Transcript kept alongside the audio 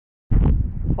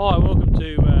Hi, welcome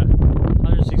to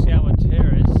 106 Alma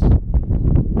Terrace.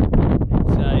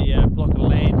 It's a block of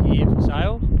land here for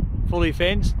sale, fully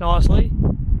fenced nicely,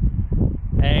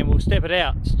 and we'll step it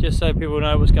out just so people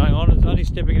know what's going on. It's only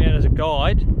stepping it out as a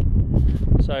guide.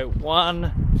 So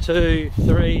 1, 2,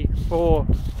 3, 4,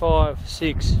 5,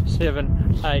 6,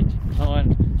 7, 8,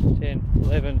 9, 10,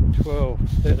 11, 12,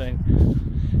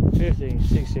 13, 15,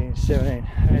 16, 17,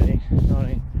 18,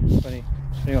 19, 20,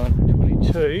 21,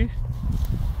 22.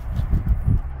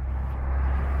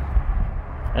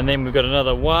 And then we've got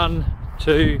another 1,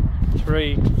 2,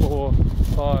 3, 4,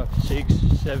 5, 6,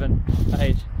 7,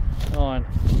 8, 9,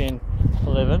 10,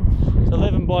 11. It's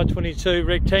 11 by 22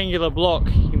 rectangular block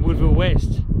in Woodville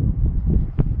West.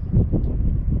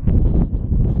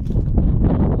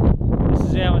 This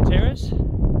is Alma Terrace,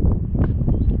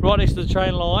 right next to the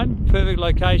train line, perfect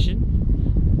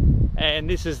location. And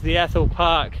this is the Athol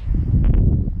Park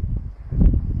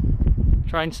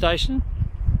train station.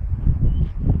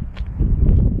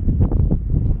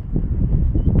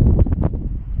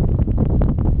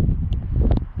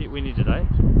 Bit windy today.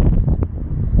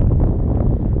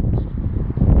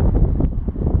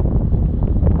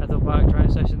 Athol Park train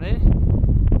station there.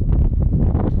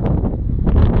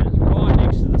 And it's right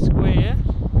next to the square,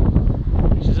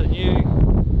 which is a new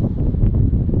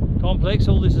complex.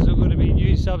 All this is going to be a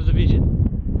new subdivision.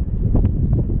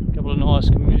 A couple of nice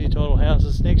community title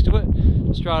houses next to it,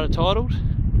 strata titled.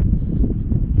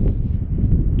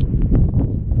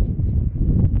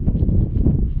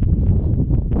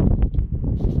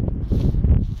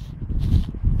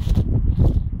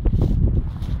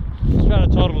 Strata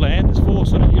titled land, there's 4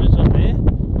 sort of units on there.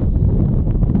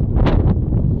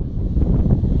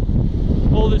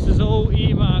 All this is all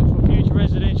earmarked for future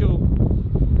residential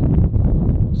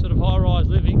sort of high-rise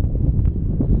living.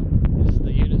 This is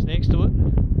the units next to it.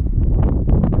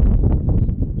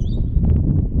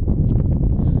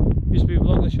 Used to be a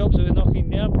block of shops that we're knocking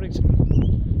down, putting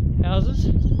some houses.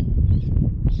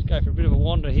 Just go for a bit of a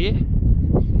wander here.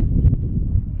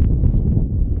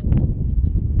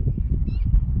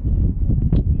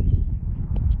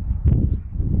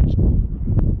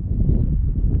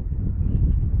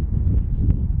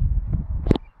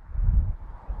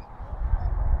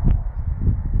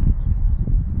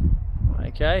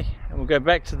 Okay, and we'll go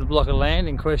back to the block of land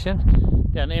in question,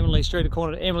 down Emily Street, a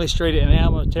corner to Emily Street and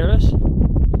Alma Terrace.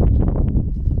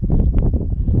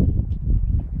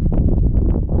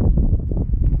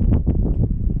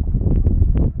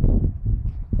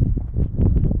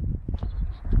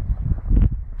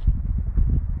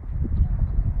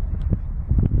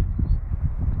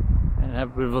 And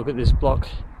have a bit of a look at this block.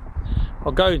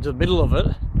 I'll go into the middle of it,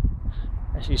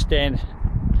 actually stand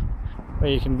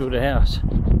where you can build a house.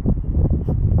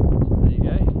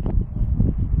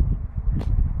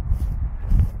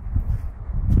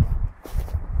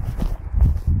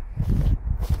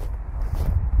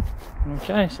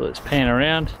 Okay, so let's pan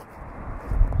around.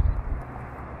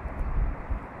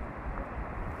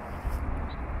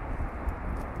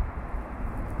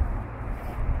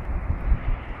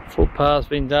 Footpath's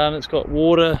been done, it's got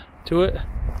water to it.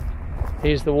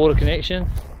 Here's the water connection.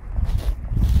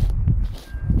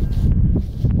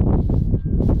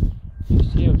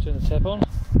 Just here, I'll turn the tap on.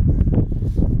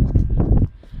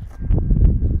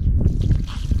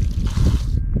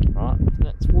 Right,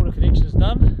 that's water connection's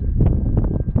done.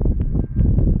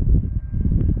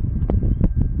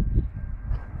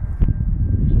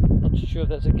 Sure if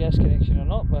that's a gas connection or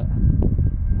not, but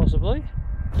possibly.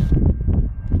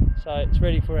 So it's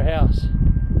ready for a house,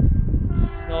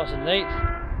 nice and neat.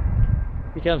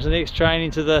 Here comes the next train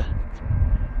into the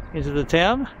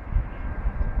town,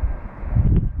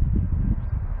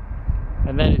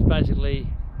 and that is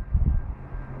basically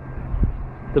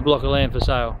the block of land for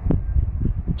sale.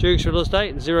 Jonge Real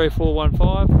Estate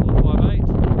 0415